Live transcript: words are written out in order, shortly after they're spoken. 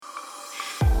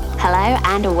Hello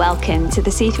and welcome to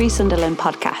the C3 Sunderland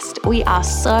podcast. We are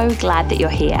so glad that you're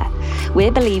here.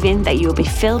 We're believing that you will be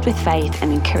filled with faith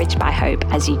and encouraged by hope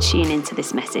as you tune into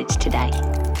this message today.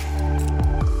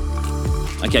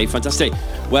 Okay, fantastic.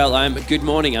 Well, good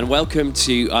morning and welcome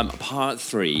to part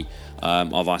 3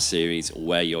 of our series,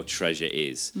 Where Your Treasure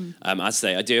Is. As I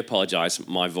say, I do apologise.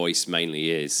 My voice mainly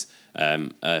is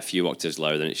a few octaves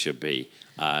lower than it should be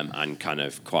and kind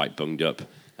of quite bunged up.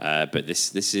 But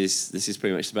this is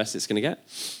pretty much the best it's going to get.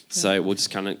 So we'll just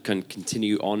kind of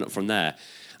continue on from there.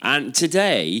 And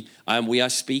today we are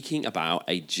speaking about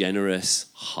a generous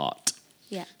heart.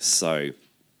 Yeah. So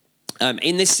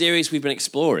in this series, we've been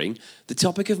exploring the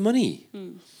topic of money.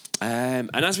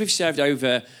 And as we've shared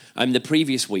over the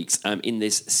previous weeks in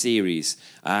this series,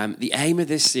 the aim of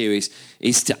this series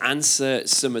is to answer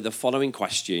some of the following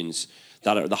questions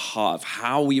that are at the heart of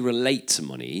how we relate to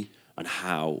money and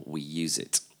how we use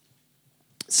it.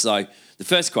 So the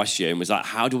first question was like,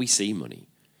 how do we see money?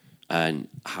 And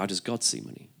how does God see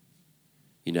money?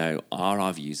 You know, are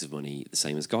our views of money the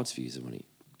same as God's views of money?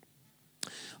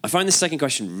 I find the second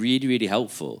question really, really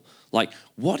helpful. Like,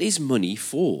 what is money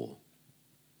for?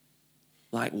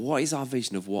 Like, what is our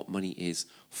vision of what money is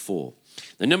for?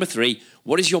 Then number 3,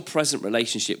 what is your present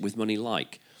relationship with money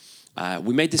like?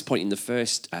 We made this point in the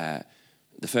first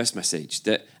message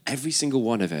that every single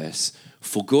one of us,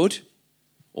 for good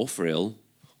or for ill,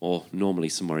 or normally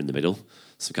somewhere in the middle,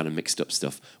 some kind of mixed up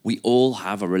stuff, we all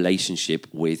have a relationship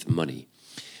with money.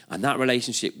 And that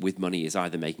relationship with money is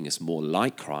either making us more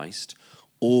like Christ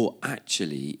or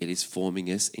actually it is forming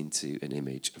us into an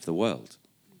image of the world.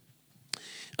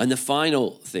 And the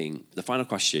final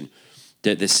question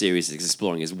that this series is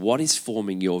exploring is, what is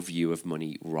forming your view of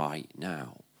money right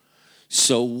now?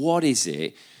 So what is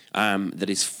it that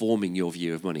is forming your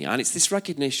view of money? And it's this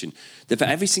recognition that for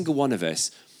every single one of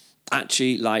us,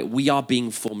 actually, like, we are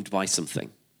being formed by something.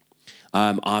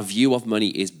 Our view of money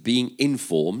is being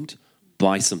informed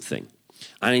by something.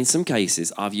 And in some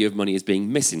cases, our view of money is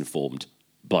being misinformed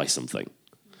by something.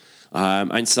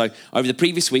 And so over the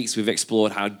previous weeks, we've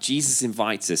explored how Jesus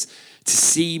invites us to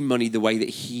see money the way that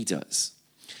he does.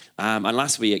 And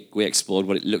last week, we explored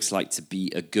what it looks like to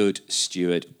be a good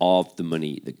steward of the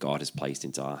money that God has placed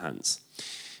into our hands.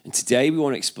 And today we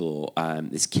want to explore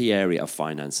this key area of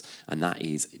finance, and that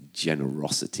is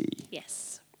generosity.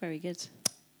 Yes, very good.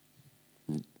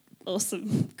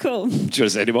 Awesome, cool. Do you want to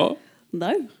say any more?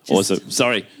 No. Awesome,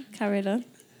 sorry. Carry it on.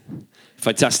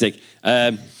 Fantastic.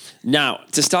 Now,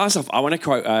 to start us off, I want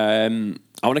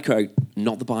to quote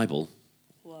not the Bible.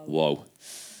 Whoa.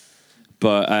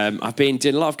 But I've been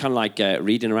doing a lot of kind of like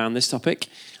reading around this topic,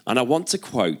 and I want to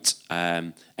quote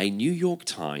a New York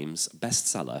Times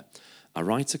bestseller, a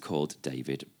writer called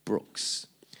David Brooks,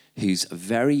 who's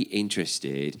very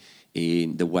interested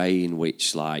in the way in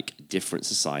which like different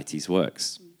societies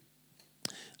works.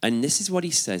 And this is what he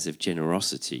says of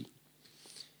generosity.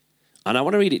 And I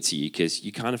want to read it to you because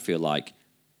you kind of feel like,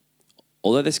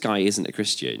 although this guy isn't a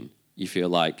Christian, you feel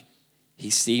like he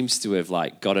seems to have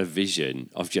like got a vision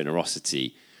of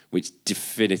generosity which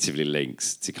definitively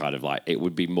links to kind of like, it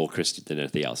would be more Christian than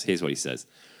anything else. Here's what he says.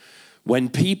 When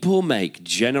people make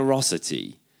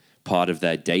generosity part of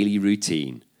their daily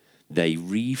routine, they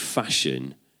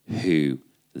refashion who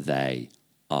they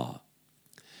are.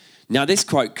 Now, this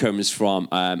quote comes from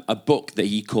a book that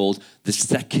he called The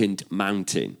Second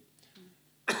Mountain.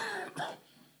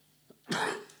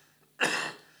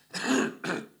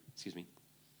 Excuse me.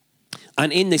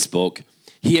 And in this book,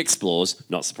 he explores,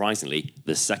 not surprisingly,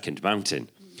 the second mountain,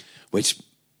 which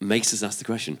makes us ask the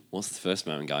question, what's the first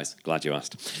mountain, guys? Glad you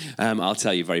asked. I'll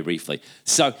tell you very briefly.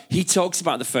 So he talks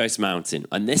about the first mountain,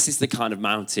 and this is the kind of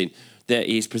mountain that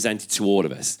is presented to all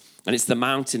of us. And it's the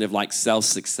mountain of like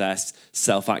self-success,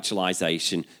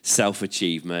 self-actualization,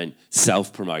 self-achievement,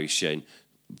 self-promotion.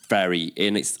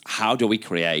 And it's how do we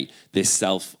create this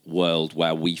self-world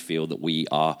where we feel that we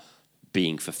are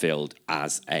being fulfilled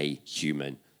as a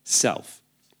human self.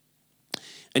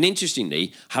 And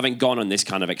interestingly, having gone on this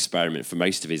kind of experiment for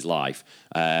most of his life,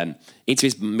 into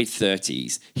his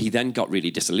mid-30s, he then got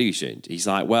really disillusioned. He's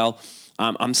like, well,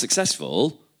 I'm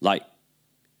successful. Like,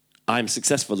 I'm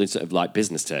successful in sort of like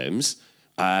business terms.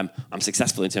 I'm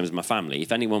successful in terms of my family.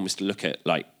 If anyone was to look at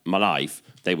like my life,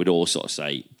 they would all sort of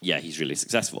say, yeah, he's really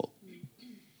successful.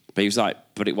 But he was like,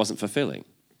 but it wasn't fulfilling.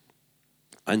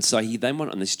 And so he then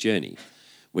went on this journey,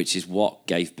 which is what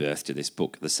gave birth to this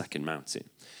book, The Second Mountain.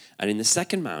 And in The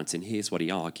Second Mountain, here's what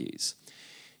he argues.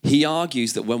 He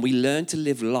argues that when we learn to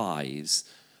live lives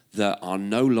that are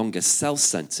no longer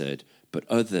self-centered, but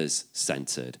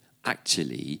others-centered,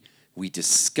 actually, we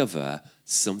discover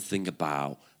something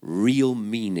about real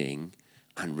meaning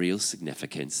and real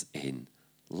significance in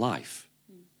life.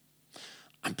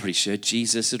 I'm pretty sure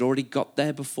Jesus had already got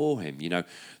there before him. You know,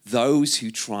 those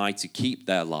who try to keep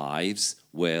their lives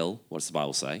will, what does the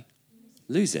Bible say?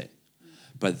 Lose it.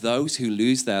 But those who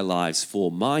lose their lives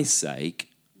for my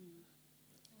sake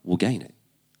will gain it.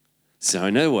 So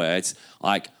in other words,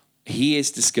 like, he is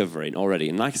discovering already,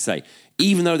 and like I say,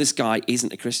 even though this guy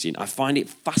isn't a Christian, I find it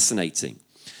fascinating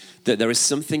that there is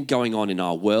something going on in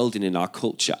our world and in our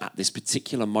culture at this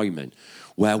particular moment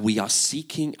where we are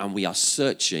seeking and we are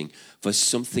searching for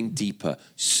something deeper,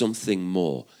 something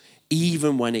more,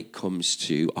 even when it comes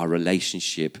to our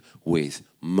relationship with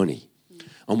money.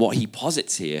 And what he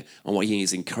posits here and what he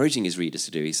is encouraging his readers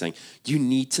to do, he's saying, you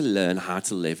need to learn how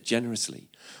to live generously.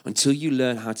 Until you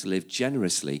learn how to live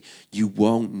generously, you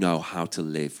won't know how to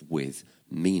live with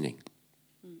meaning.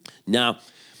 Now,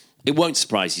 it won't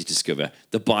surprise you to discover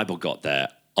the Bible got there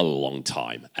a long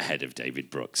time ahead of David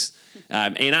Brooks.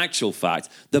 In actual fact,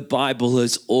 the Bible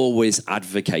has always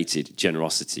advocated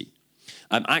generosity.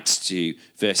 Acts 2,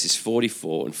 verses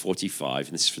 44 and 45,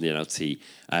 and this is from the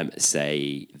NLT,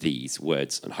 say these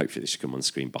words, and hopefully this should come on the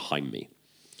screen behind me.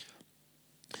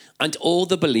 And all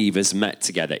the believers met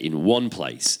together in one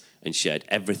place and shared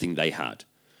everything they had.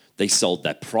 They sold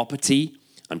their property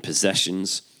and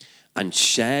possessions and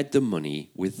shared the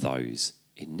money with those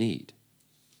in need.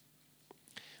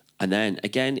 And then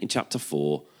again in chapter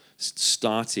 4,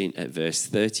 starting at verse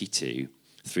 32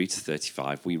 through to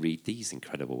 35, we read these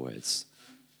incredible words.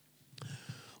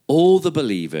 All the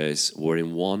believers were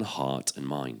in one heart and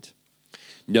mind.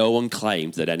 No one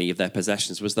claimed that any of their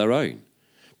possessions was their own,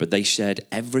 but they shared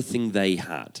everything they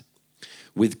had.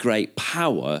 With great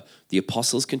power, the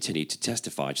apostles continued to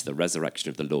testify to the resurrection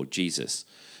of the Lord Jesus.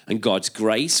 And God's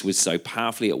grace was so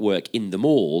powerfully at work in them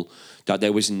all that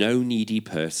there was no needy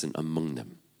person among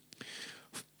them.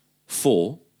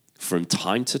 For, from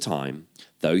time to time,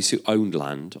 those who owned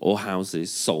land or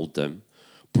houses sold them,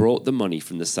 brought the money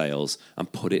from the sales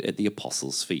and put it at the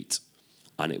apostles' feet.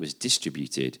 And it was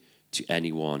distributed to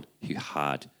anyone who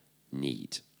had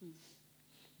need.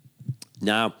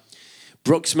 Now,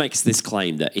 Brooks makes this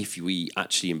claim that if we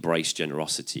actually embrace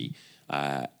generosity,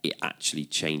 it actually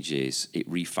changes, it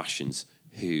refashions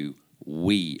who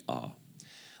we are.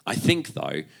 I think,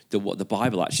 though, that what the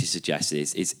Bible actually suggests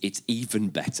is it's even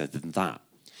better than that.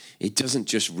 It doesn't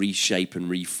just reshape and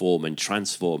reform and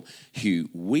transform who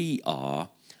we are.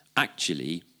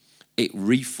 Actually, it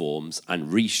reforms and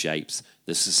reshapes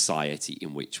the society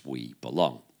in which we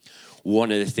belong.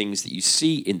 One of the things that you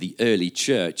see in the early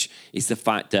church is the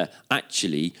fact that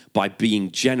actually, by being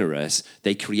generous,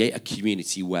 they create a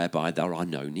community whereby there are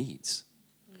no needs.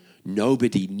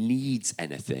 Nobody needs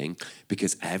anything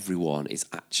because everyone is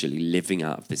actually living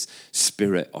out of this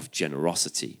spirit of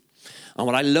generosity. And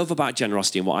what I love about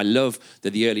generosity and what I love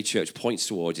that the early church points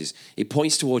towards is it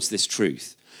points towards this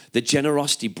truth, that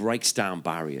generosity breaks down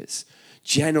barriers.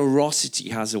 Generosity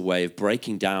has a way of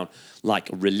breaking down like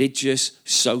religious,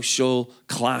 social,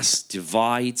 class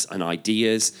divides and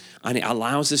ideas, and it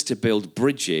allows us to build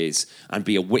bridges and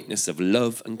be a witness of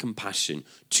love and compassion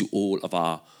to all of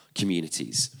our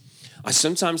communities. I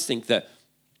sometimes think that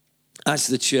as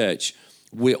the church,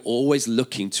 we're always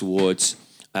looking towards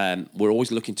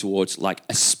like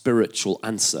a spiritual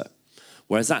answer.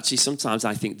 Whereas actually sometimes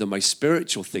I think the most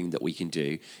spiritual thing that we can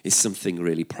do is something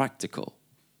really practical.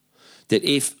 That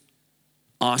if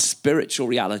our spiritual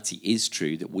reality is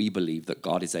true, that we believe that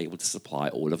God is able to supply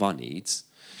all of our needs,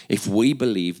 if we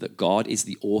believe that God is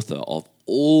the author of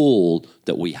all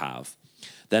that we have,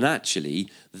 then actually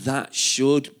that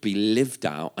should be lived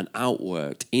out and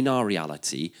outworked in our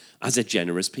reality as a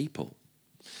generous people.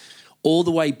 All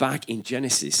the way back in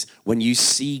Genesis, when you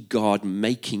see God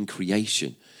making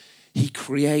creation, He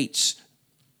creates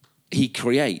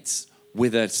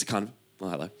with a kind of,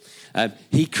 well, hello.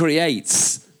 He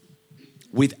creates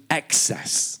with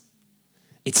excess.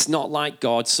 It's not like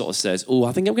God sort of says, oh,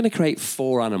 I think I'm going to create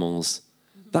 4 animals.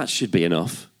 That should be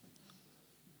enough.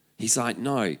 He's like,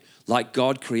 no. Like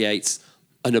God creates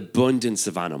an abundance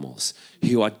of animals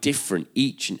who are different,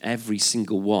 each and every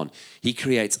single one. He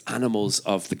creates animals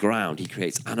of the ground. He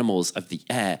creates animals of the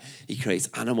air. He creates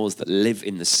animals that live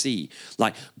in the sea.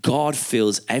 Like God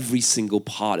fills every single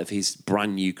part of his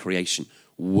brand new creation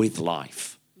with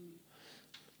life.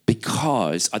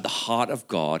 Because at the heart of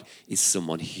God is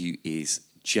someone who is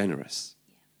generous.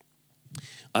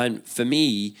 And for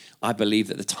me, I believe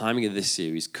that the timing of this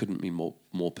series couldn't be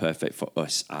more perfect for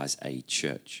us as a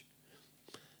church.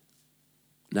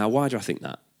 Now, why do I think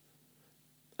that?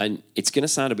 And it's going to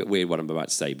sound a bit weird what I'm about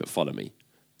to say, but follow me.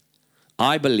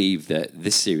 I believe that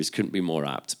this series couldn't be more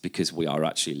apt because we are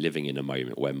actually living in a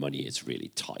moment where money is really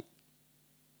tight.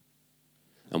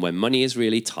 And when money is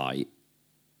really tight,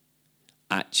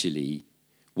 actually,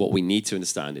 what we need to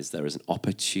understand is there is an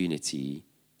opportunity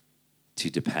to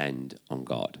depend on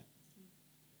God.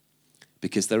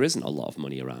 Because there isn't a lot of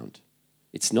money around.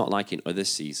 It's not like in other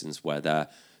seasons where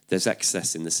there's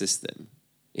excess in the system.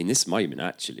 In this moment,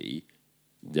 actually,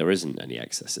 there isn't any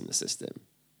excess in the system.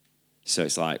 So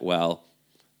it's like, well,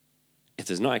 if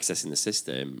there's no excess in the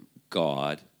system,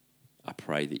 God, I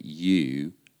pray that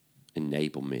you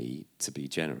enable me to be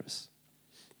generous.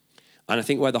 And I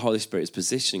think where the Holy Spirit is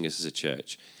positioning us as a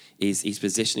church is he's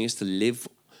positioning us to live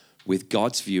with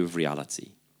God's view of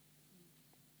reality.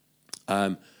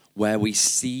 Where we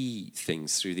see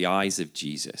things through the eyes of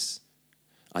Jesus,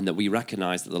 and that we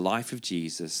recognize that the life of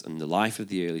Jesus and the life of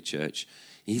the early church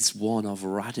is one of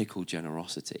radical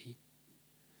generosity.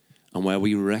 And where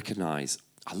we recognize,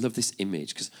 I love this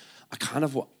image because I kind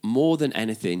of, more than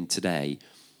anything today,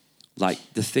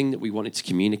 like the thing that we wanted to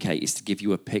communicate is to give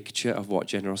you a picture of what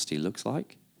generosity looks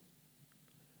like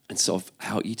and sort of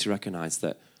help you to recognize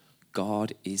that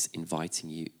God is inviting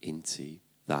you into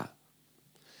that.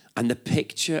 And the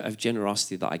picture of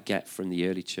generosity that I get from the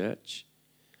early church,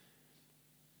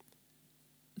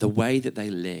 the way that they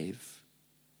live,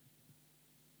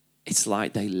 it's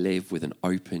like they live with an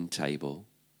open table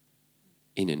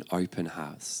in an open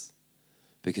house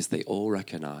because they all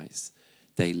recognize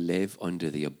they live under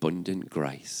the abundant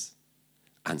grace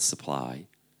and supply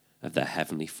of their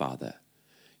Heavenly Father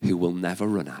who will never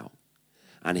run out.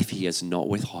 And if he has not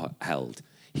withheld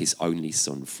his only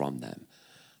Son from them,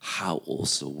 how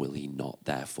also will he not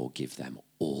therefore give them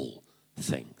all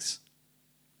things?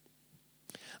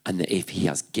 And that if he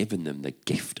has given them the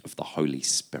gift of the Holy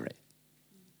Spirit,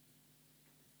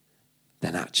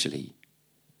 then actually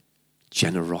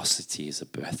generosity is a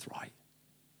birthright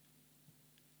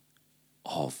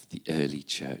of the early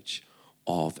church,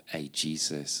 of a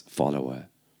Jesus follower.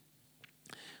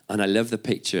 And I love the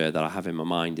picture that I have in my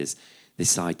mind is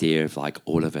this idea of like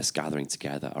all of us gathering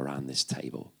together around this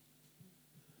table,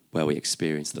 where we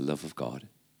experience the love of God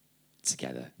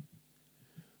together,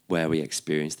 where we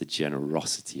experience the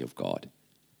generosity of God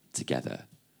together,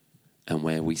 and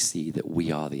where we see that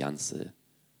we are the answer,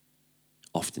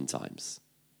 oftentimes,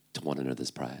 to one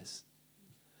another's prayers.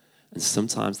 And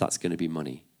sometimes that's going to be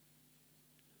money.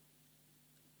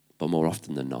 But more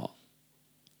often than not,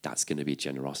 that's going to be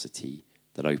generosity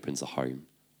that opens a home,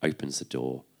 opens a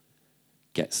door,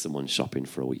 gets someone shopping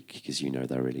for a week because you know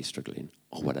they're really struggling,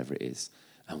 or whatever it is.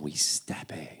 And we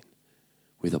step in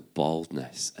with a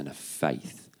boldness and a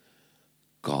faith.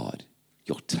 God,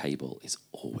 your table is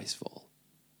always full.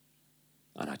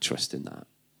 And I trust in that.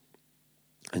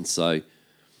 And so,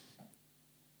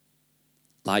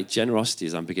 like generosity,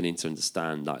 as I'm beginning to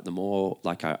understand, like the more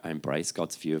like I embrace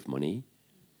God's view of money,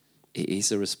 it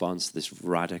is a response to this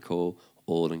radical,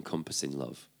 all-encompassing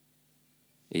love.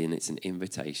 And it's an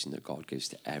invitation that God gives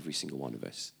to every single one of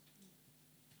us.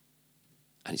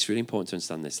 And it's really important to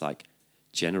understand this, like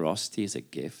generosity is a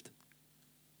gift.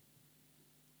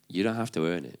 You don't have to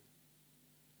earn it.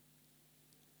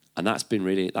 And that's been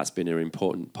an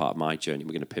important part of my journey.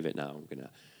 We're going to pivot now. We're going to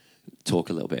talk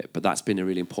a little bit. But that's been a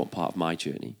really important part of my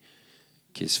journey.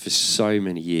 Because for so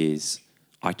many years,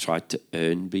 I tried to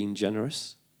earn being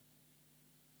generous.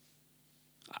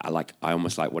 I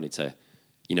almost wanted to,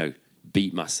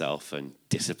 beat myself and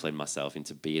discipline myself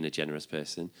into being a generous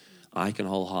person. I can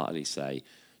wholeheartedly say,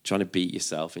 trying to beat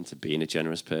yourself into being a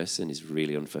generous person is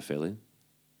really unfulfilling.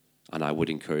 And I would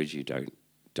encourage you,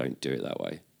 don't do it that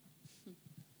way.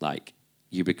 Like,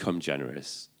 you become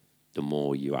generous the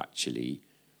more you actually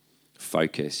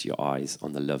focus your eyes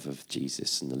on the love of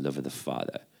Jesus and the love of the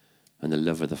Father. And the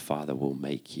love of the Father will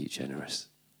make you generous.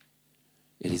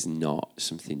 It is not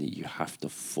something that you have to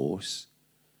force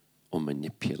or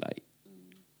manipulate.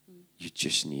 You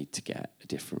just need to get a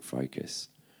different focus.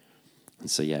 And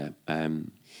so, go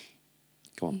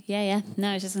on. Yeah.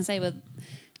 No, I was just going to say, well,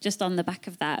 just on the back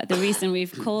of that, the reason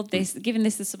we've given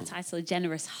this the subtitle "A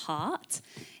Generous Heart,"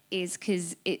 is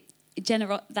because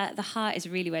that the heart is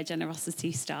really where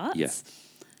generosity starts. Yeah.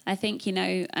 I think,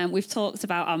 we've talked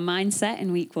about our mindset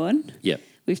in week 1. Yeah.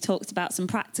 We've talked about some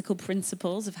practical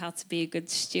principles of how to be a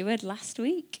good steward last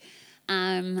week.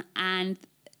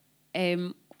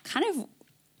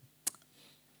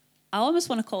 I almost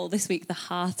want to call this week the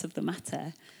heart of the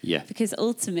matter. Yeah. Because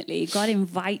ultimately, God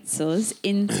invites us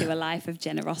into a life of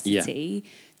generosity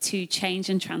to change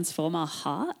and transform our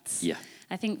hearts. Yeah.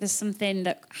 I think there's something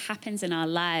that happens in our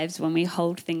lives when we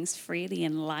hold things freely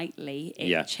and lightly.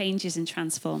 It changes and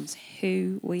transforms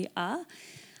who we are.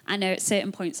 I know at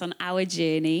certain points on our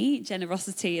journey,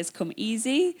 generosity has come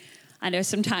easy. I know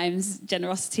sometimes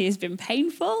generosity has been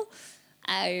painful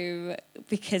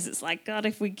because it's like, God,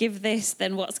 if we give this,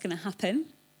 then what's going to happen?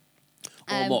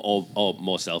 Or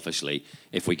more selfishly,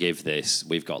 if we give this,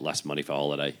 we've got less money for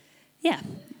holiday. Yeah.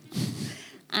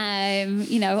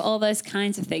 All those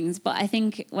kinds of things. But I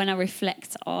think when I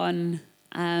reflect on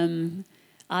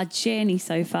our journey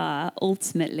so far,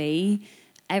 ultimately,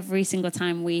 every single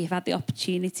time we have had the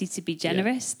opportunity to be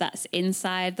generous, that's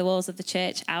inside the walls of the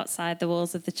church, outside the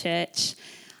walls of the church,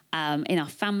 in our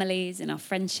families, in our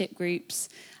friendship groups,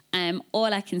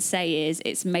 all I can say is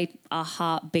it's made our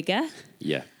heart bigger.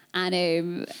 Yeah.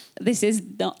 And this is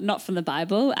not from the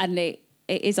Bible, and it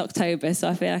is October, so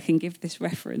I feel I can give this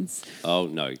reference. Oh,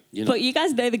 no. But you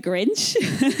guys know the Grinch.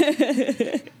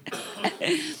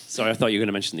 Sorry, I thought you were going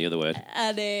to mention the other word.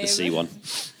 And, the C one.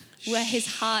 Where his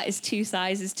heart is 2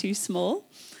 sizes too small.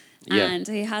 Yeah. And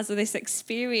he has this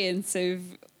experience of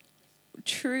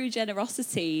true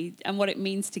generosity and what it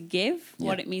means to give,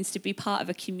 what it means to be part of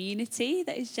a community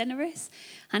that is generous.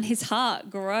 And his heart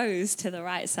grows to the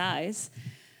right size.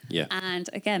 Yeah. And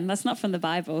again, that's not from the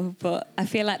Bible, but I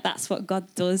feel like that's what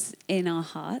God does in our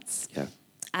hearts. Yeah.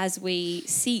 As we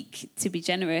seek to be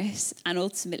generous, and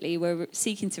ultimately we're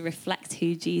seeking to reflect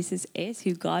who Jesus is,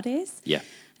 who God is. Yeah.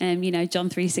 John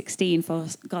 3:16, for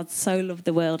God so loved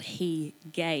the world, he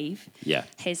gave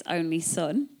his only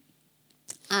son.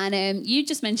 And you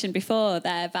just mentioned before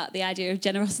there about the idea of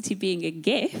generosity being a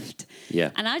gift. Yeah.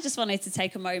 And I just wanted to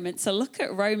take a moment to look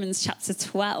at Romans chapter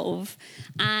 12.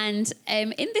 And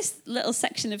in this little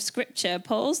section of scripture,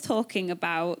 Paul's talking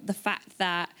about the fact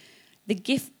that the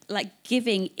gift, like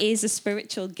giving, is a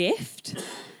spiritual gift.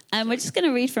 And we're just going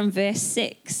to read from verse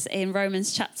 6 in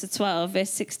Romans chapter 12,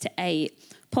 verse 6 to 8.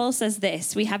 Paul says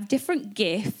this: we have different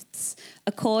gifts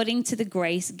according to the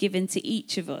grace given to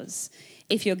each of us.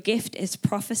 If your gift is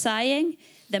prophesying,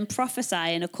 then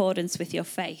prophesy in accordance with your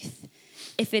faith.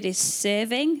 If it is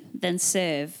serving, then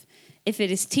serve. If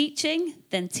it is teaching,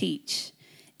 then teach.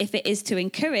 If it is to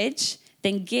encourage,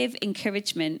 then give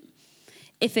encouragement.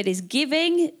 If it is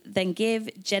giving, then give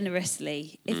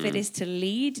generously. If it is to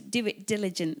lead, do it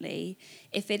diligently.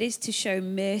 If it is to show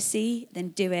mercy, then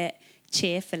do it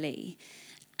cheerfully.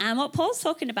 And what Paul's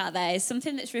talking about there is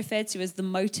something that's referred to as the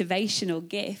motivational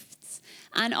gifts.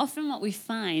 And often what we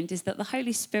find is that the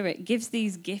Holy Spirit gives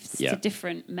these gifts to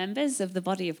different members of the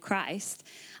body of Christ.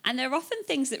 And they're often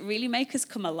things that really make us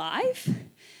come alive.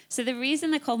 So the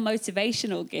reason they're called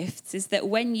motivational gifts is that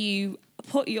when you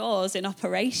put yours in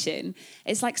operation,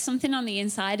 it's like something on the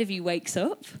inside of you wakes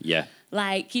up. Yeah.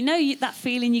 Like, that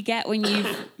feeling you get when you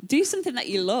do something that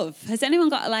you love. Has anyone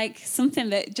got like something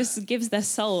that just gives their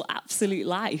soul absolute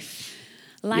life?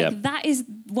 That is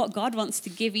what God wants to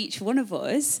give each one of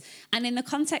us. And in the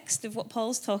context of what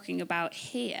Paul's talking about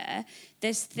here,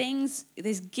 there's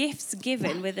gifts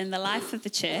given within the life of the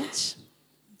church.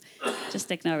 Just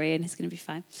ignore Ian, it's going to be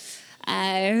fine.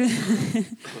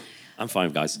 I'm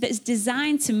fine, guys. That's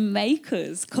designed to make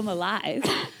us come alive.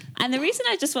 And the reason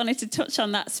I just wanted to touch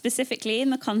on that specifically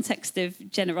in the context of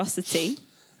generosity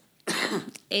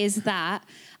is that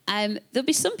there'll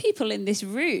be some people in this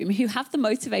room who have the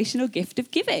motivational gift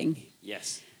of giving.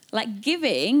 Yes. Like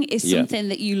giving is something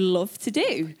that you love to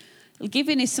do.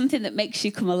 Giving is something that makes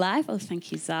you come alive. Oh,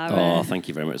 thank you, Zara. Oh, thank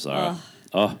you very much, Zara.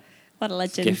 Oh. What a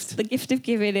legend. Gift. The gift of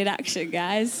giving in action,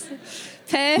 guys.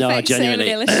 Perfect sermon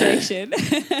illustration.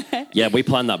 Yeah, we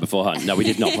planned that beforehand. No, we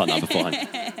did not plan that beforehand.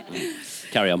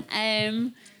 Carry on.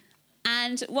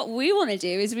 And what we want to do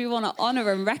is we want to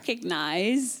honour and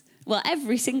recognise,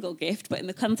 every single gift, but in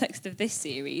the context of this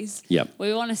series,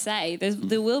 we want to say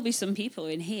there will be some people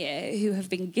in here who have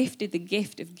been gifted the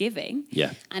gift of giving.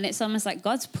 Yeah. And it's almost like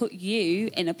God's put you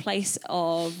in a place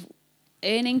of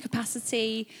earning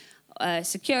capacity,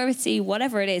 security,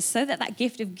 whatever it is, so that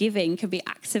gift of giving can be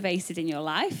activated in your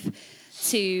life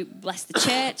to bless the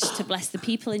church, to bless the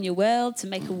people in your world, to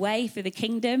make a way for the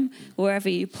kingdom wherever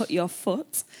you put your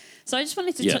foot. So I just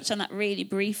wanted to touch on that really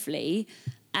briefly.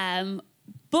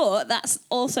 But that's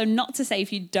also not to say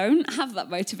if you don't have that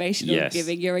motivational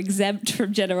giving, you're exempt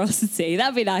from generosity.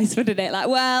 That'd be nice, wouldn't it? Like,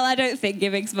 I don't think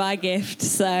giving's my gift,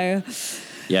 so...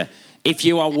 Yeah. If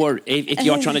you are if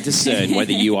you are trying to discern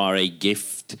whether you are a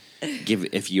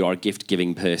if you are a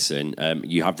gift-giving person,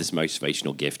 you have this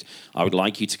motivational gift, I would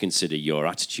like you to consider your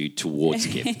attitude towards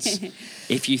gifts.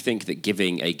 If you think that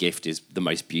giving a gift is the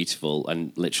most beautiful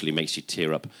and literally makes you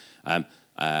tear up,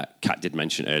 Kat did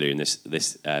mention earlier in this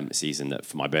season that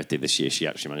for my birthday this year, she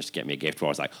actually managed to get me a gift where I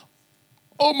was like,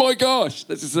 oh my gosh,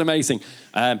 this is amazing.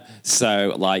 I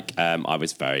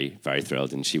was very, very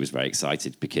thrilled, and she was very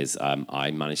excited because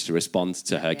I managed to respond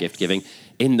to her gift giving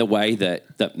in the way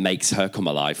that makes her come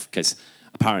alive, because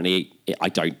apparently I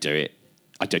don't do it.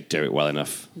 I don't do it well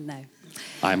enough. No.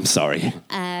 I'm sorry.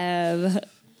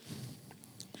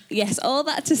 Yes, all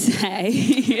that to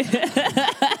say.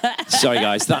 Sorry,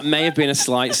 guys. That may have been a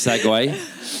slight segue.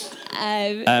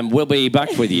 We'll be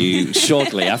back with you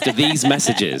shortly after these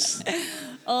messages.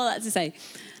 All that to say,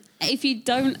 if you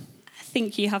don't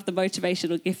think you have the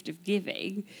motivational gift of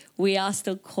giving, we are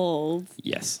still called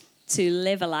to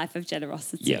live a life of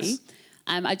generosity. Yes.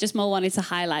 I just more wanted to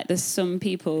highlight there's some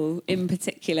people in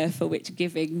particular for which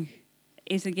giving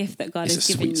is a gift that God has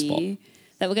given you.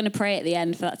 That we're going to pray at the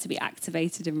end for that to be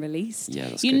activated and released. Yeah,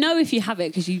 that's you good. know if you have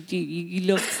it because you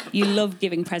love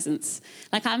giving presents.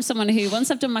 Like, I'm someone who,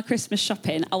 once I've done my Christmas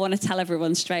shopping, I want to tell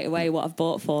everyone straight away what I've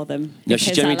bought for them. No,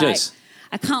 she generally does.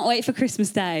 I can't wait for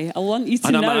Christmas Day. I want you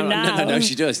to know now. No,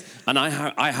 she does. And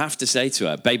I have to say to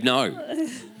her, babe, no.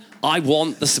 I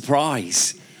want the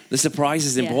surprise. The surprise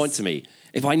is important to me.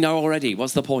 If I know already,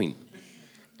 what's the point?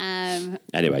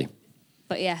 Anyway.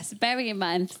 But yes, bearing in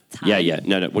mind time. Yeah.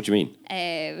 No. What do you mean?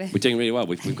 We're doing really well.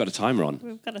 We've got a timer on.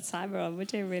 We've got a timer on. We're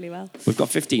doing really well. We've got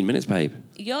 15 minutes, babe.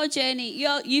 Your journey.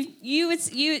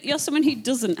 You're someone who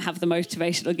doesn't have the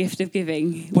motivational gift of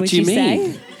giving. What do you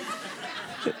mean? Say?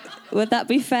 Would that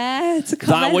be fair to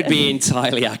comment? That would be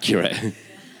entirely accurate.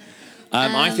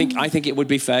 I think it would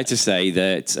be fair to say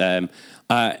that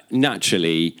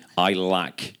naturally I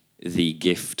lack the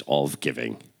gift of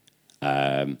giving.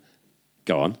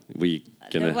 Go on.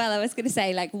 Well, I was going to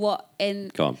say, like, what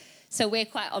in... Go on. So we're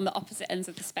quite on the opposite ends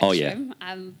of the spectrum. Oh, yeah.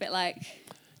 I'm a bit like...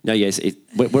 No, yes.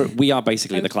 We are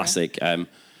basically the classic...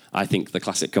 I think the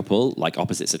classic couple, like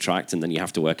opposites attract, and then you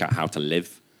have to work out how to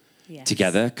live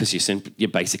together, because you're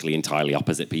basically entirely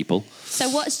opposite people. So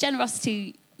what's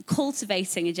generosity,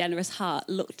 cultivating a generous heart,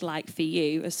 looked like for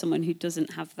you as someone who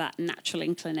doesn't have that natural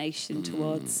inclination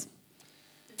towards...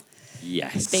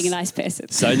 Yes. Being a nice person.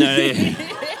 So, no...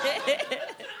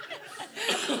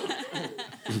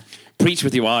 Preach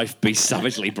with your wife, be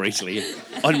savagely, brutally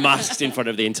unmasked in front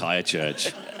of the entire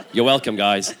church. You're welcome,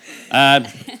 guys. I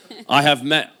have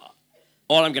met...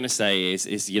 All I'm going to say is,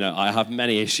 I have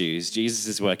many issues. Jesus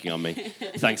is working on me.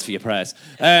 Thanks for your prayers.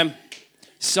 No,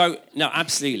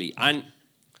 absolutely. And,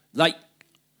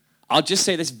 I'll just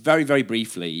say this very, very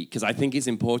briefly, because I think it's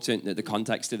important that the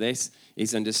context of this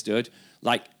is understood.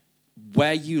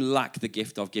 Where you lack the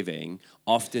gift of giving,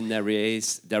 often there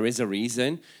is a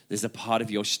reason. There's a part of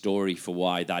your story for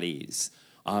why that is.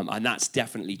 And that's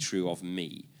definitely true of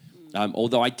me.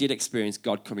 Although I did experience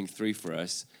God coming through for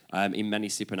us in many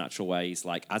supernatural ways,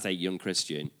 like as a young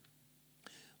Christian,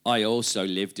 I also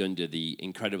lived under the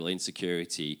incredible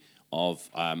insecurity of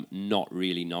not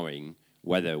really knowing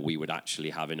whether we would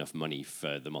actually have enough money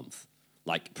for the month,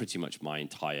 like pretty much my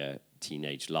entire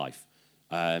teenage life.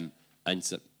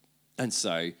 And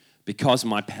so, because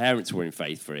my parents were in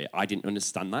faith for it, I didn't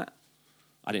understand that.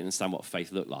 I didn't understand what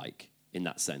faith looked like in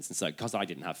that sense. And so, because I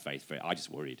didn't have faith for it, I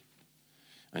just worried.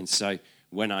 And so,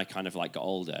 when I kind of got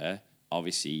older,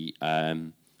 obviously,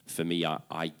 for me,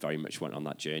 I very much went on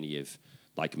that journey of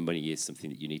money is something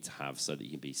that you need to have so that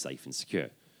you can be safe and secure.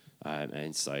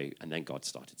 And then God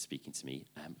started speaking to me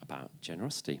about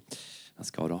generosity,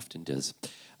 as God often does.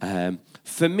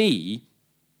 For me,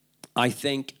 I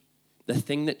think the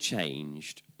thing that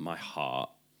changed my heart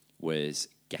was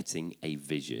getting a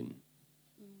vision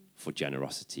for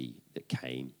generosity that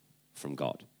came from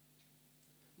God.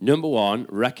 Number one,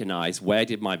 recognize, where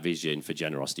did my vision for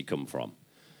generosity come from?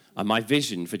 And my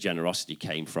vision for generosity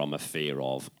came from a fear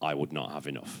of I would not have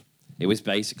enough. It was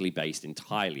basically based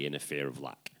entirely in a fear of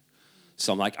lack.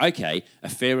 So I'm like, okay, a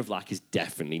fear of lack is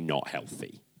definitely not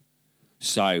healthy.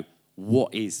 So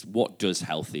what does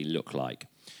healthy look like?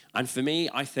 And for me,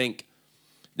 I think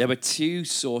there were two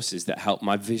sources that helped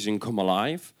my vision come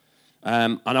alive.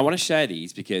 And I want to share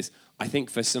these because I think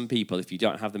for some people, if you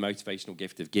don't have the motivational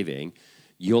gift of giving,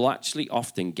 you'll actually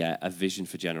often get a vision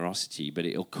for generosity, but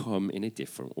it'll come in a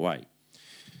different way.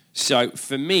 So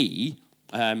for me,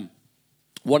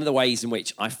 one of the ways in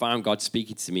which I found God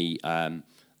speaking to me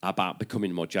about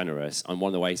becoming more generous, and one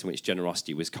of the ways in which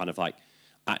generosity was kind of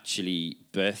actually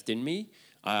birthed in me,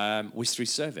 was through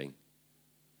serving.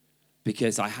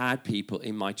 Because I had people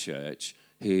in my church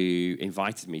who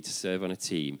invited me to serve on a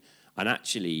team. And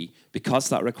actually, because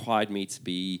that required me to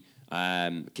be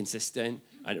consistent,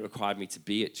 and it required me to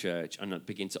be at church and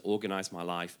begin to organize my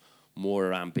life more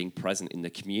around being present in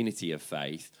the community of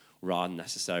faith, rather than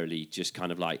necessarily just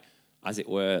kind of as it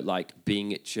were,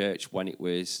 being at church when it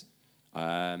was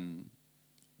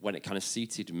when it kind of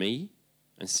suited me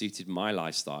and suited my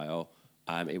lifestyle,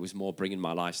 it was more bringing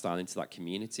my lifestyle into that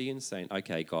community and saying,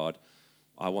 okay, God,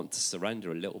 I want to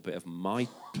surrender a little bit of my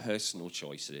personal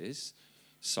choices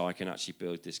so I can actually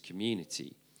build this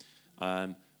community.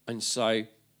 And so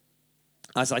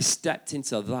as I stepped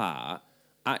into that,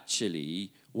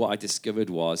 actually what I discovered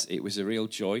was it was a real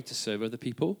joy to serve other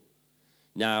people.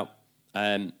 Now,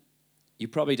 you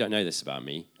probably don't know this about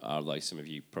me, although some of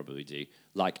you probably do.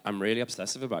 Like, I'm really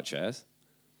obsessive about chairs.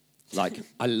 Like,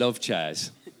 I love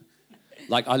chairs.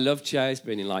 Like, I love chairs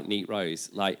being in, like, neat rows.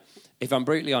 Like, if I'm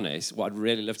brutally honest, what I'd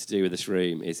really love to do with this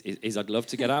room is I'd love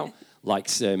to get out, like,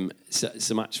 some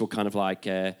actual kind of, like,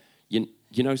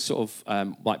 you know, sort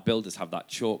of, like, builders have that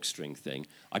chalk string thing.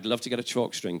 I'd love to get a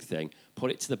chalk string thing,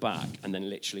 put it to the back, and then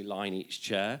literally line each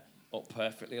chair up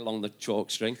perfectly along the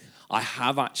chalk string. I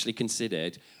have actually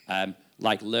considered,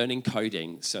 like, learning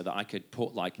coding so that I could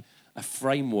put, like, a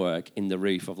framework in the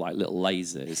roof of, like, little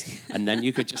lasers, and then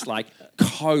you could just, like,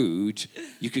 code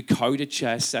a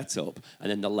chair setup, and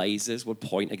then the lasers would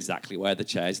point exactly where the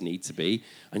chairs need to be,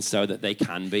 and so that they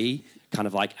can be kind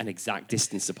of like an exact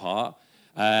distance apart.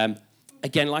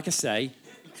 Again, like I say,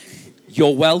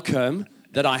 you're welcome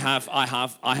that I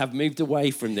have moved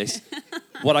away from this,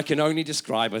 what I can only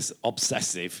describe as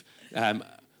obsessive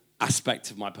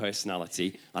aspect of my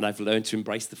personality, and I've learned to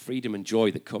embrace the freedom and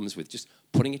joy that comes with just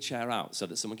putting a chair out so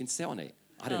that someone can sit on it.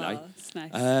 I don't know. That's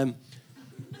nice.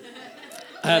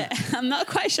 I'm not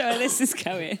quite sure where this is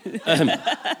going.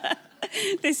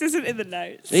 This isn't in the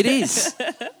notes. It is.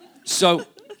 So,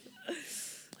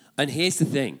 and here's the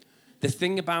thing. The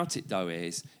thing about it, though,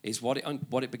 is what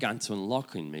it began to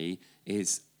unlock in me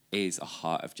is a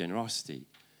heart of generosity,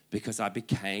 because I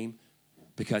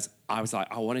was like,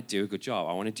 I want to do a good job.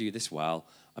 I want to do this well.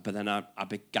 But then I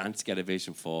began to get a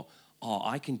vision for,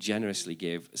 I can generously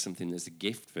give something that's a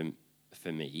gift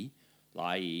for me,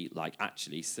 like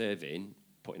actually serving,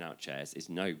 putting out chairs is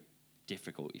no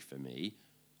difficulty for me.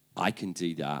 I can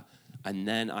do that. And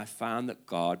then I found that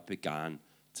God began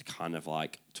to kind of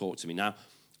like talk to me. Now,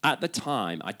 at the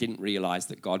time, I didn't realize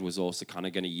that God was also kind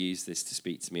of going to use this to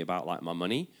speak to me about like my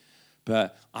money.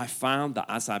 But I found that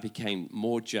as I became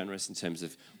more generous in terms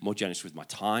of more generous with my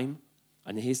time,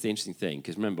 and here's the interesting thing,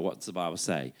 because remember, what does the Bible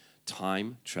say?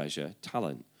 Time, treasure,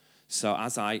 talent. So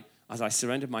as I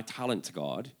surrendered my talent to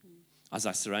God, as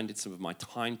I surrendered some of my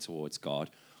time towards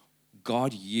God,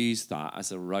 God used that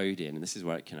as a road in, and this is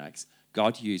where it connects.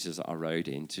 God uses a road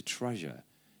in to treasure.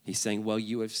 He's saying, well,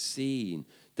 you have seen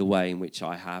the way in which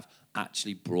I have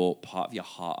actually brought part of your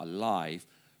heart alive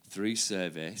through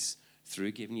service,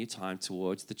 through giving you time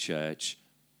towards the church.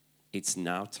 It's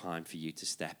now time for you to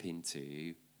step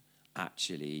into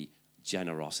actually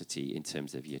generosity in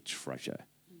terms of your treasure,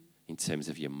 in terms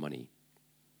of your money.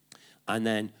 And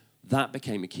then that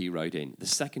became a key road in. The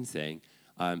second thing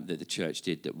that the church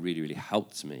did that really, really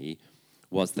helped me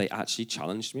was they actually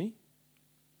challenged me.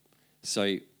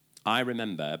 So I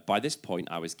remember by this point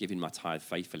I was giving my tithe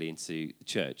faithfully into the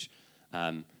church,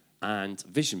 and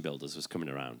Vision Builders was coming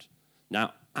around.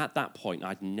 Now, at that point,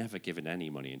 I'd never given any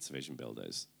money into Vision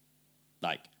Builders.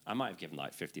 Like, I might have given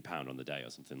like £50 on the day or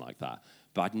something like that,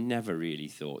 but I'd never really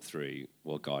thought through,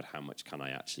 well, God, how much can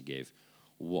I actually give?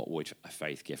 What would a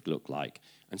faith gift look like?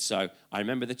 And so I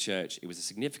remember the church, it was a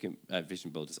significant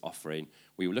Vision Builders offering.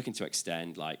 We were looking to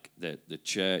extend like the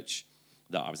church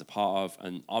that I was a part of,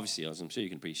 and obviously, as I'm sure you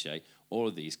can appreciate, all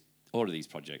of these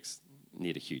projects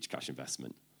need a huge cash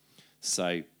investment.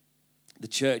 So the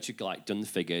church had like done the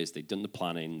figures, they'd done the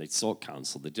planning, they'd sought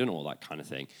counsel, they'd done all that kind of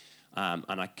thing.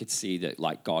 And I could see that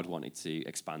like God wanted to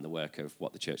expand the work of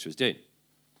what the church was doing.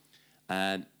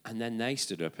 And then they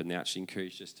stood up and they actually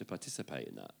encouraged us to participate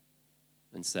in that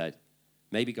and said,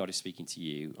 maybe God is speaking to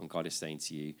you and God is saying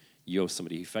to you, you're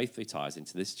somebody who faithfully ties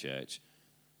into this church,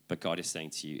 but God is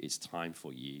saying to you, it's time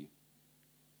for you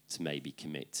to maybe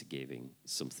commit to giving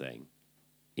something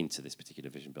into this particular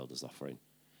Vision Builders offering.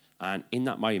 And in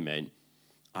that moment,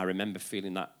 I remember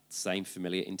feeling that same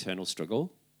familiar internal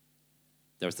struggle.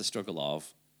 There was the struggle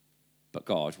of, but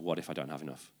God, what if I don't have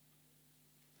enough?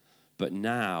 But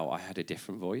now I had a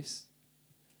different voice.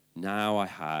 Now I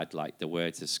had like the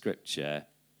words of scripture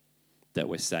that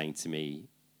were saying to me,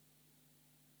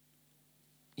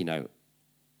 you know,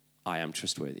 I am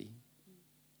trustworthy.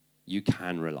 You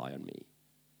can rely on me.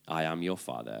 I am your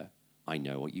father. I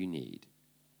know what you need.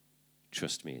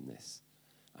 Trust me in this.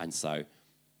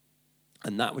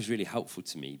 And that was really helpful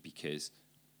to me because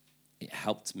it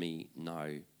helped me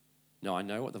know, no, I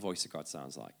know what the voice of God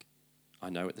sounds like.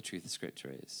 I know what the truth of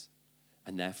Scripture is.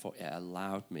 And therefore, it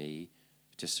allowed me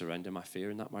to surrender my fear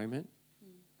in that moment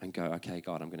and go, okay,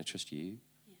 God, I'm going to trust you.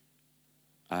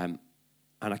 And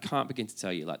I can't begin to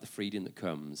tell you, like, the freedom that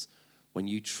comes when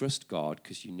you trust God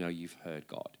because you know you've heard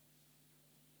God.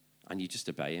 And you just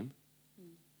obey him.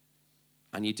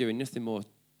 And you're doing nothing more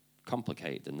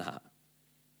complicated than that.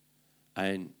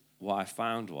 And what I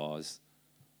found was,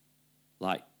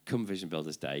 like, come Vision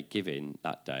Builders Day, giving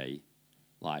that day,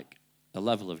 like, the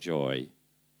level of joy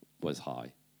was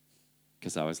high.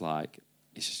 Because I was like,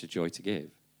 it's just a joy to give.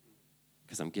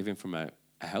 Because I'm giving from a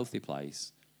healthy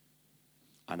place.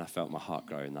 And I felt my heart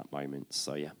grow in that moment.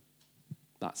 So, yeah,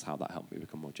 that's how that helped me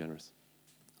become more generous.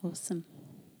 Awesome.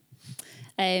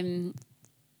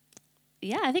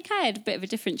 Yeah, I think I had a bit of a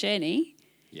different journey.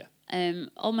 Yeah.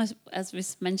 Almost, as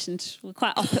was mentioned, we're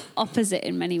quite opposite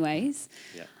in many ways.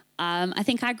 Yeah. I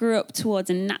think I grew up towards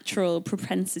a natural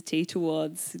propensity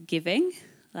towards giving.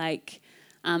 Like,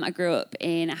 I grew up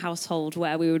in a household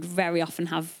where we would very often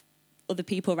have other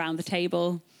people around the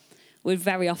table. We'd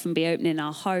very often be opening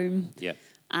our home. Yeah.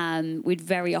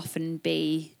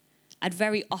 I'd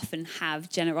very often have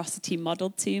generosity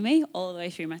modeled to me all the way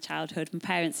through my childhood. My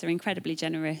parents are incredibly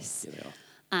generous. Yeah,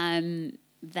 they are.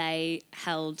 They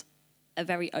held a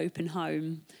very open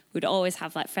home. We'd always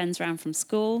have like friends around from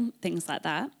school, things like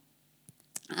that.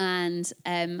 And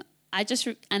and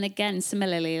again,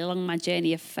 similarly, along my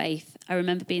journey of faith, I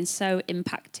remember being so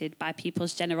impacted by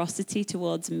people's generosity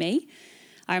towards me.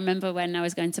 I remember when I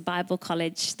was going to Bible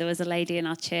college, there was a lady in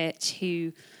our church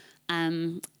who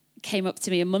came up to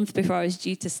me a month before I was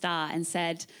due to start and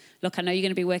said, look, I know you're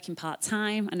going to be working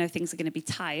part-time. I know things are going to be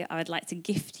tight. I would like to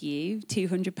gift you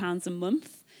 £200 a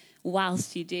month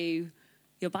whilst you do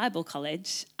your Bible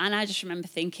college. And I just remember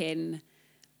thinking,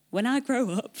 when I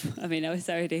grow up, I mean, I was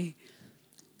already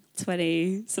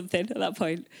 20-something at that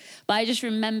point. But I just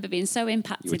remember being so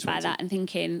impacted by that and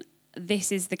thinking,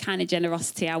 this is the kind of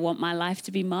generosity I want my life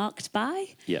to be marked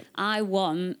by. Yeah. I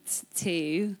want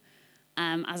to,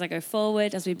 as I go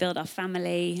forward, as we build our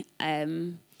family,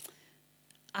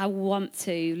 I want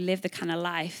to live the kind of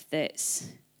life that's,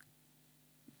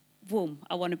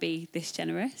 I want to be this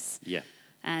generous. Yeah.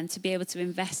 And to be able to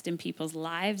invest in people's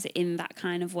lives in that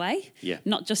kind of way. Yeah.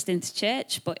 Not just into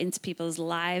church, but into people's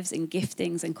lives and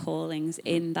giftings and callings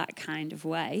in that kind of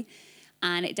way.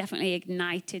 And it definitely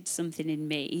ignited something in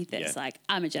me that's like,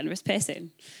 I'm a generous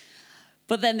person.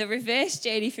 But then the reverse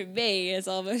journey for me has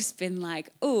almost been like,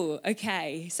 oh,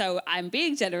 okay, so I'm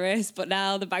being generous, but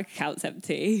now the bank account's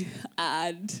empty.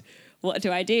 And what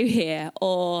do I do here?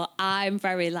 Or I'm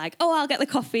very like, oh, I'll get the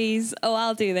coffees. Oh,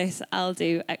 I'll do this. I'll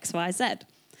do X, Y, Z.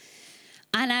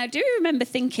 And I do remember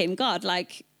thinking, God,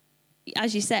 like,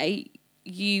 as you say,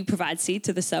 you provide seed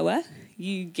to the sower.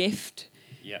 You gift.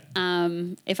 Yeah.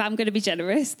 If I'm going to be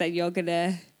generous, then you're going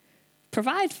to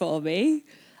provide for me.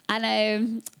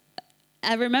 And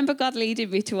I remember God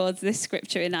leading me towards this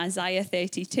scripture in Isaiah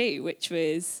 32, which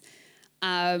was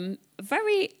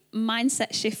very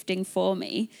mindset shifting for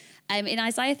me. In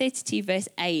Isaiah 32, verse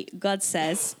 8, God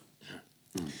says,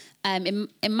 in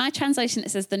my translation, it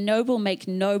says, the noble make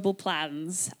noble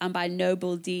plans, and by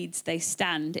noble deeds they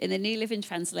stand. In the New Living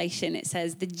Translation, it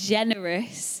says, the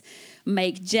generous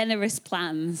make generous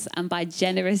plans, and by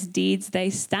generous deeds they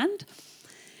stand.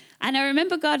 And I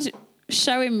remember God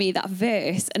showing me that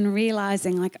verse and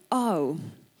realizing, like, oh,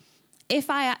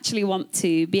 if I actually want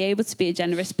to be able to be a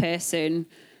generous person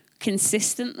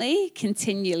consistently,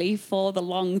 continually, for the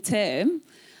long term,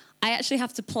 I actually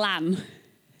have to plan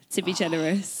to be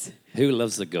generous. Who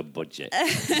loves a good budget?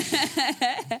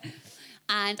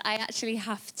 And I actually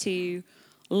have to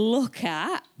look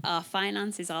at our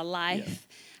finances, our life,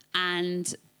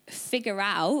 and figure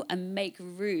out and make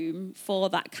room for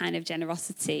that kind of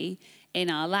generosity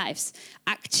in our lives.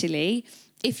 Actually,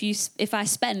 if I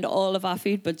spend all of our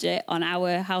food budget on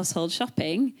our household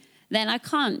shopping, then I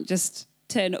can't just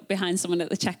turn up behind someone at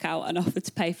the checkout and offer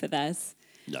to pay for theirs.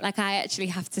 No. Like, I actually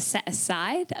have to set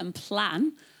aside and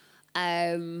plan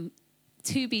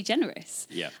to be generous.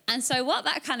 Yeah. And so what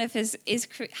that kind of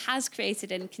has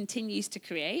created and continues to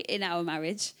create in our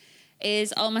marriage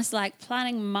is almost like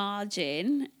planning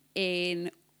margin in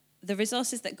the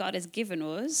resources that God has given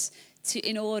us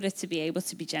in order to be able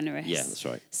to be generous. Yeah, that's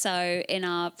right. So in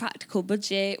our practical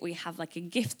budget, we have like a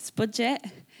gifts budget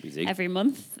every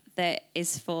month that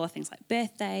is for things like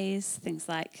birthdays, things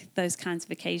like those kinds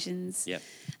of occasions. Yeah.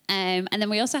 And then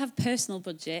we also have personal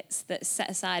budgets that set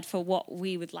aside for what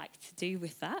we would like to do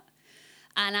with that.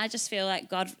 And I just feel like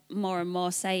God more and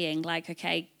more saying, like,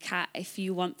 okay, Kat, if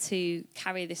you want to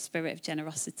carry this spirit of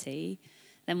generosity,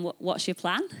 then what's your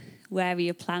plan? Where are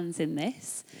your plans in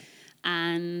this?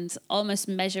 And almost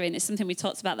measuring, it's something we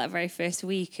talked about that very first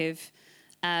week of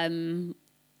my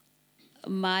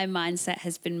mindset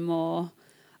has been more,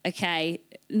 okay,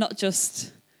 not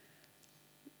just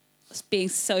being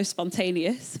so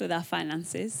spontaneous with our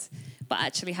finances, but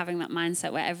actually having that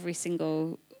mindset where every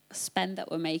single spend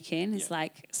that we're making is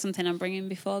like something I'm bringing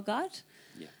before God.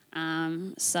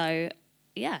 So,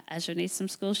 Ezra needs some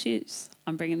school shoes.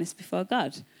 I'm bringing this before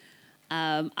God.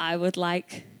 I would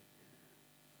like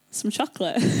some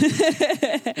chocolate.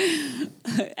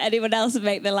 Anyone else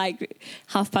make the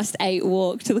 8:30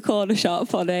 walk to the corner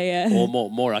shop on a or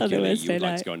more accurately, you would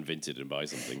like night. to go on Vinted and buy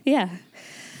something. Yeah.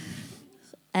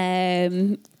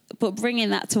 But bringing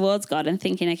that towards God and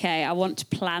thinking, okay, I want to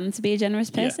plan to be a generous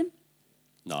person. Yeah.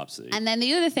 No, absolutely. And then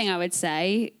the other thing I would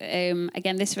say,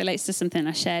 again, this relates to something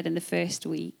I shared in the first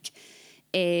week,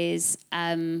 is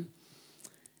part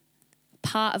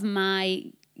of my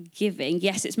giving,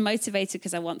 yes, it's motivated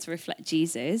because I want to reflect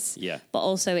Jesus, but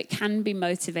also it can be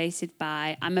motivated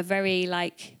by, I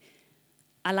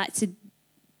like to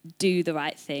do the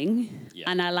right thing,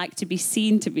 and I like to be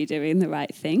seen to be doing the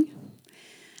right thing.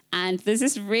 And there's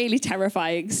this really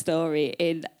terrifying story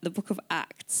in the book of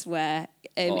Acts where...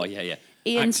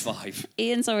 Acts 5.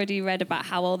 Ian's already read about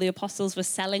how all the apostles were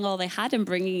selling all they had and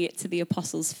bringing it to the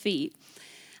apostles' feet.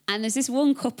 And there's this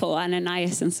one couple,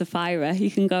 Ananias and Sapphira.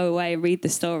 You can go away and read the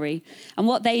story. And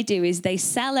what they do is they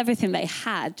sell everything they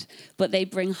had, but they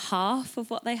bring half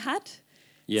of what they had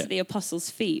to the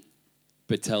apostles' feet.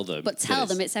 But tell them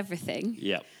it's everything.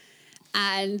 Yeah.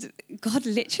 And God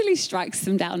literally strikes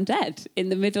them down dead in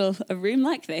the middle of a room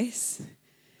like this.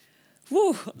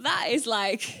 Woo, that is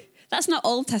that's not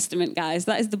Old Testament, guys.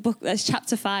 That is that's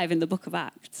chapter 5 in the book of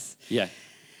Acts. Yeah.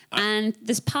 And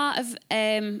there's part of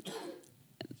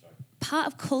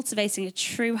cultivating a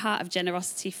true heart of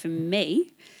generosity for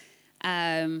me,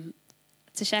 to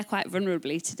share quite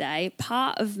vulnerably today.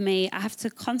 Part of me, I have to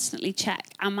constantly check,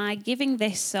 am I giving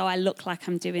this so I look like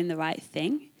I'm doing the right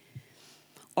thing?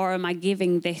 Or am I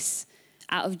giving this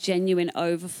out of genuine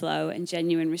overflow and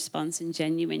genuine response and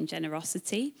genuine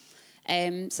generosity?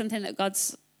 Something that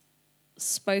God's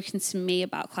spoken to me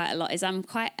about quite a lot is I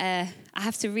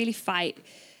have to really fight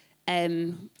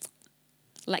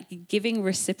giving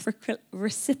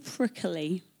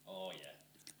reciprocally. Oh yeah.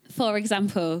 For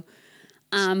example,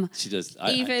 she does.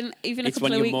 Even a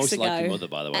couple of weeks ago, like your mother,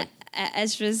 by the way. At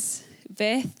Ezra's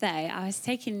birthday, I was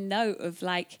taking note of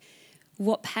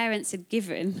what parents had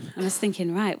given, and I was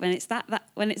thinking, right, when it's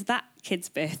that kid's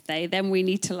birthday, then we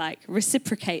need to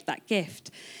reciprocate that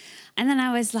gift. And then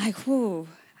I was like, whoa,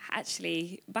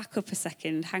 actually, back up a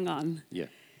second, hang on. Yeah.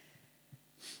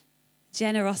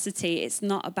 Generosity, it's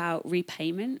not about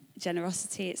repayment.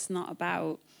 Generosity, it's not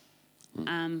about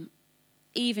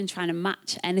even trying to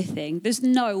match anything. There's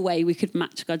no way we could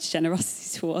match God's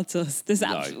generosity towards us.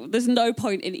 There's no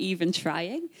point in even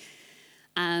trying.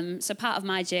 So part of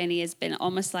my journey has been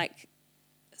almost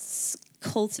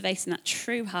cultivating that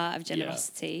true heart of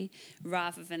generosity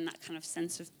rather than that kind of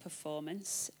sense of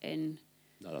performance in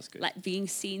that's good. Being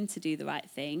seen to do the right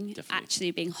thing, Definitely. Actually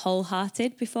being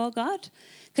wholehearted before God.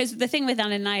 Because the thing with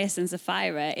Ananias and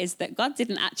Sapphira is that God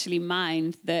didn't actually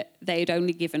mind that they had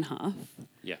only given half.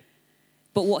 Yeah.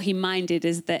 But what he minded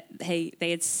is that they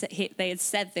had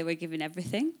said they were giving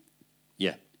everything.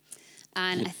 Yeah.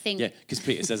 And I think... Yeah, because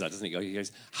Peter says that, doesn't he? He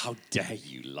goes, how dare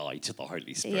you lie to the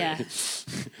Holy Spirit? Yeah.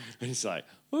 And it's like,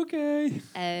 okay.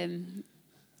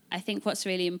 I think what's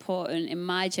really important in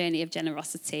my journey of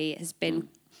generosity has been,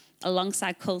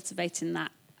 alongside cultivating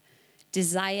that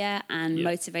desire and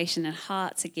motivation and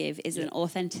heart to give, is an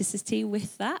authenticity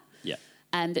with that. Yeah.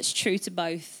 And that's true to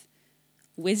both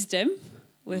wisdom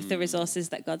with the resources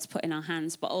that God's put in our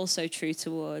hands, but also true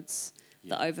towards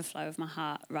the overflow of my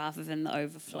heart rather than the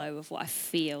overflow of what I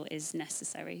feel is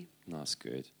necessary. That's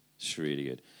good. It's really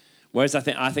good. Whereas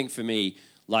I think for me,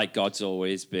 God's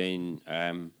always been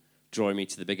drawing me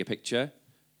to the bigger picture,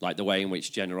 the way in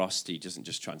which generosity doesn't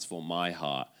just transform my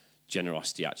heart,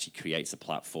 generosity actually creates a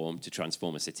platform to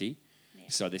transform a city. Yeah.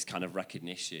 So this kind of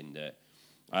recognition that,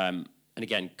 and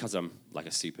again, because I'm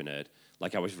a super nerd,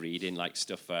 I was reading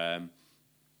stuff.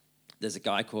 There's a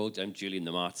guy called Julian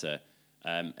the Martyr,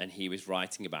 and he was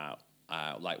writing about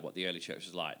what the early church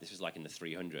was like. This was in the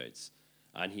 300s,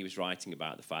 and he was writing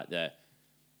about the fact that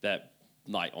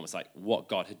almost what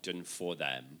God had done for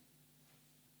them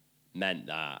meant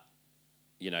that,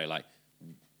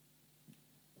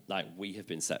 we have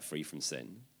been set free from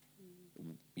sin.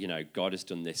 God has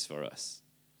done this for us,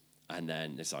 and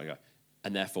then it's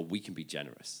and therefore we can be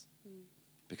generous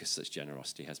because such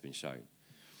generosity has been shown.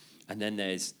 And then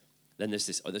there's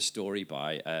this other story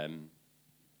by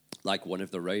one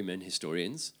of the Roman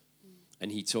historians,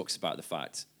 and he talks about the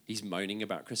fact he's moaning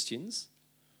about Christians.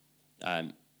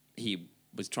 He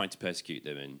was trying to persecute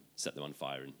them and set them on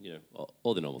fire, and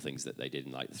all the normal things that they did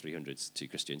in like the 300s to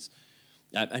Christians.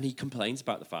 And he complains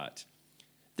about the fact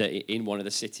that in one of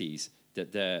the cities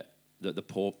that the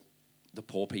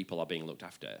poor people are being looked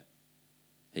after.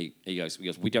 He goes,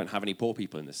 we don't have any poor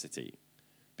people in the city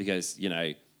because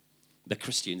the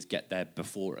Christians get there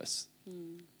before us.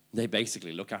 They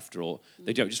basically look after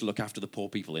they don't just look after the poor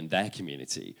people in their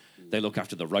community. They look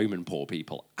after the Roman poor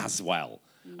people as well.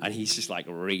 And he's just like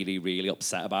really, really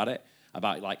upset about it,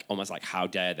 about like almost like how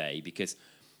dare they?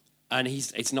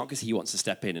 It's not because he wants to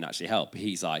step in and actually help.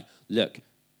 He's like, look,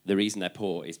 the reason they're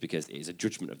poor is because it is a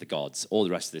judgment of the gods, all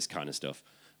the rest of this kind of stuff.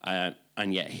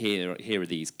 And yet here are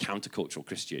these countercultural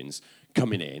Christians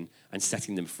coming in and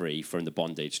setting them free from the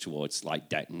bondage towards like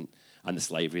debt and the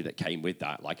slavery that came with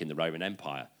that, like in the Roman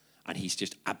Empire. And he's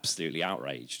just absolutely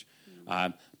outraged.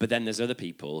 But then there's other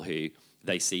people who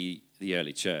they see the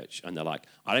early church and they're like,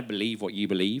 I don't believe what you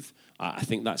believe. I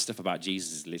think that stuff about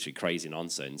Jesus is literally crazy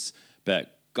nonsense.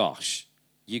 But gosh,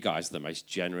 you guys are the most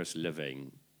generous,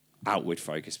 loving,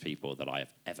 outward-focused people that I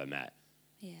have ever met.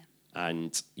 Yeah.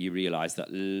 And you realize that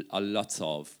a lot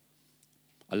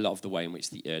of the way in which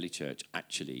the early church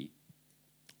actually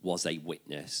was a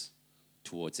witness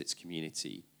towards its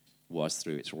community was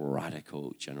through its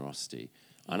radical generosity.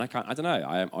 And I don't know,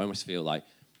 I almost feel like,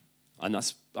 and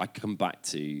I come back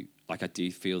to, like, I do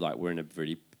feel like we're in a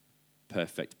really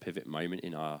perfect pivot moment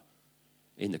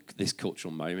in this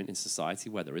cultural moment in society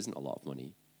where there isn't a lot of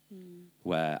money,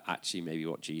 where actually maybe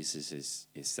what Jesus is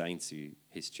saying to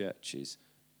his church is,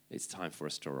 it's time for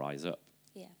us to rise up.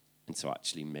 Yeah. And to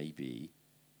actually maybe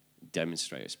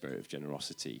demonstrate a spirit of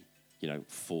generosity,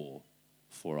 for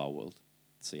our world.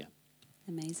 So, yeah.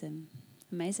 Amazing.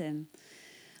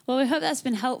 Well, we hope that's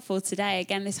been helpful today.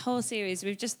 Again, this whole series,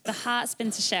 the heart's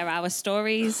been to share our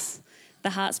stories. The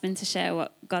heart's been to share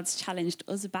what God's challenged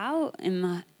us about in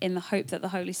the hope that the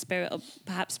Holy Spirit will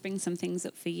perhaps bring some things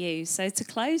up for you. So to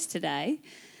close today,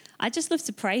 I'd just love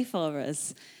to pray for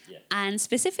us. Yeah. And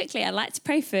specifically, I'd like to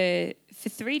pray for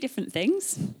 3 different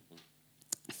things.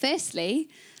 Firstly,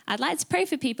 I'd like to pray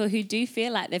for people who do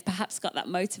feel like they've perhaps got that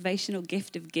motivational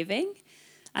gift of giving.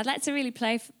 I'd like to really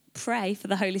pray for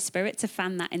the Holy Spirit to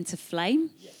fan that into flame.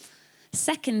 Yeah.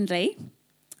 Secondly,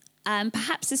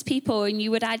 perhaps as people, and you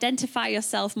would identify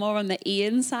yourself more on the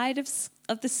Ian side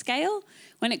of the scale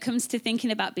when it comes to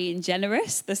thinking about being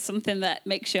generous. There's something that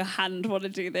makes your hand want to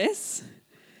do this.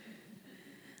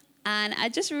 And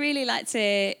I'd just really like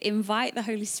to invite the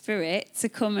Holy Spirit to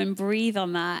come and breathe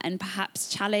on that and perhaps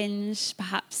challenge,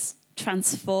 perhaps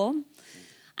transform.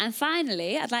 And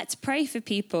finally, I'd like to pray for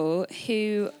people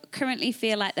who currently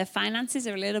feel like their finances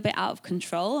are a little bit out of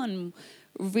control and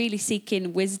really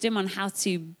seeking wisdom on how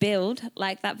to build,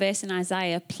 like that verse in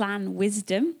Isaiah, plan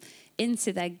wisdom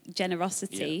into their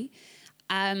generosity.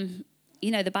 Yeah.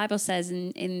 The Bible says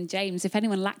in James, if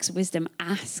anyone lacks wisdom,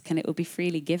 ask and it will be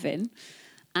freely given.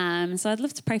 So I'd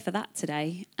love to pray for that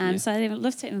today. So I'd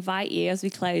love to invite you as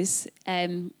we close,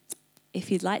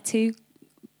 if you'd like to,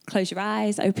 close your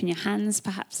eyes, open your hands,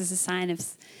 perhaps as a sign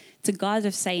to God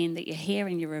of saying that you're here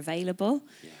and you're available.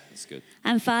 Yeah, that's good.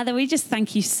 And Father, we just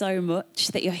thank you so much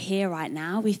that you're here right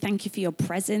now. We thank you for your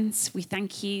presence. We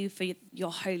thank you for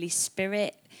your Holy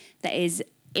Spirit that is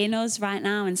in us right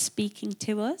now and speaking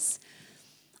to us.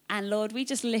 And Lord, we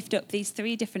just lift up these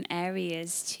 3 different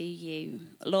areas to you.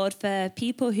 Lord, for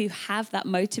people who have that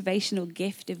motivational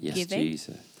gift of giving.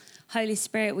 Jesus. Holy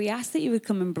Spirit, we ask that you would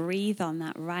come and breathe on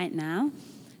that right now.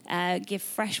 Give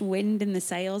fresh wind in the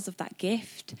sails of that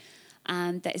gift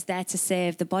that is there to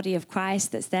serve the body of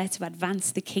Christ, that's there to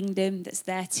advance the kingdom, that's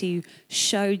there to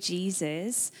show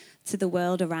Jesus to the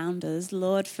world around us.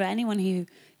 Lord, for anyone who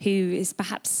is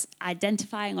perhaps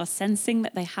identifying or sensing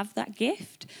that they have that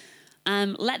gift,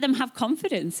 let them have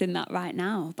confidence in that right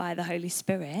now by the Holy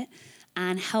Spirit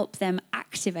and help them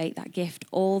activate that gift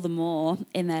all the more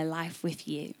in their life with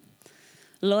you.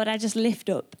 Lord, I just lift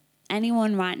up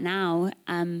anyone right now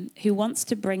who wants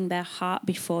to bring their heart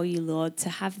before you, Lord, to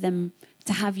have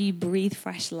you breathe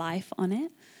fresh life on it.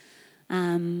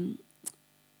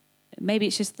 Maybe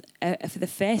it's just for the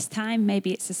first time.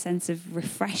 Maybe it's a sense of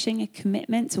refreshing, a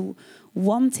commitment to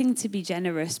wanting to be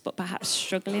generous, but perhaps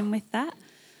struggling with that.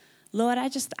 Lord, I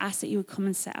just ask that you would come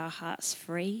and set our hearts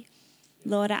free.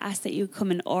 Lord, I ask that you would come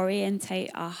and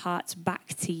orientate our hearts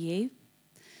back to you,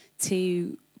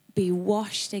 to be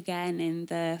washed again in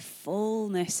the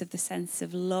fullness of the sense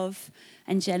of love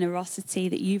and generosity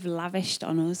that you've lavished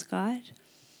on us, God.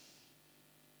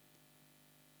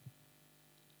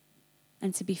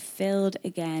 And to be filled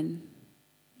again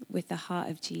with the heart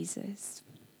of Jesus.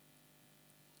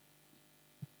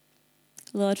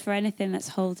 Lord, for anything that's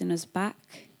holding us back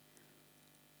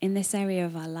in this area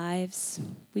of our lives,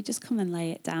 we just come and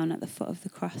lay it down at the foot of the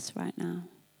cross right now.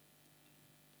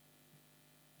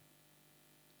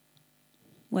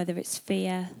 Whether it's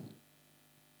fear,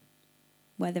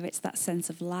 whether it's that sense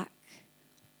of lack,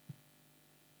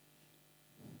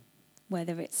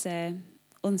 whether it's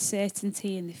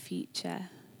uncertainty in the future.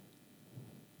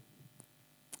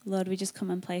 Lord, we just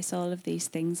come and place all of these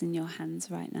things in your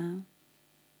hands right now.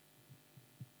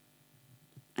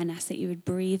 And ask that you would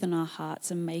breathe on our hearts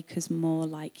and make us more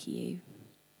like you.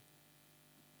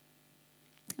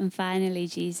 And finally,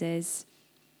 Jesus,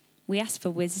 we ask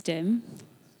for wisdom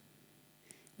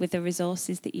with the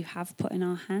resources that you have put in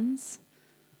our hands.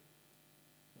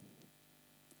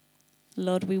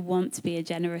 Lord, we want to be a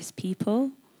generous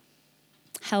people.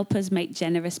 Help us make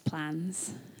generous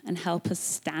plans and help us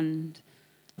stand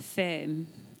firm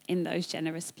in those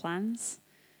generous plans.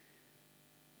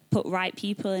 Put right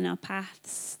people in our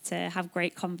paths to have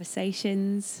great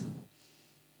conversations.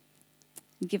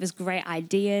 Give us great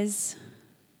ideas.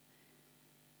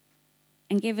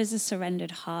 And give us a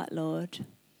surrendered heart, Lord,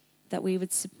 that we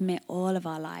would submit all of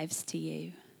our lives to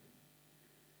you.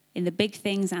 In the big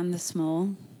things and the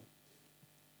small.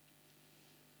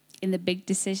 In the big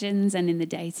decisions and in the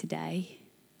day-to-day.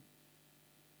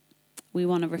 We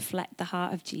want to reflect the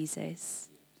heart of Jesus.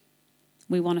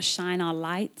 We want to shine our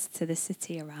light to the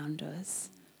city around us.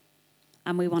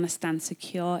 And we want to stand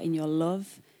secure in your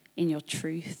love, in your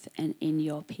truth, and in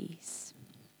your peace.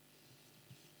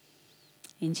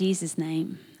 In Jesus'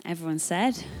 name, everyone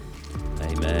said,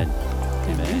 Amen.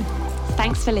 Amen.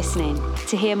 Thanks for listening.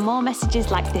 To hear more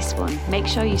messages like this one, make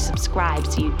sure you subscribe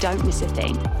so you don't miss a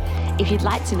thing. If you'd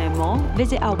like to know more,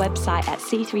 visit our website at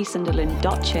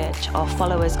c3sunderland.church or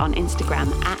follow us on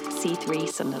Instagram at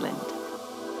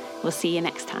C3Sunderland. We'll see you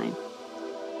next time.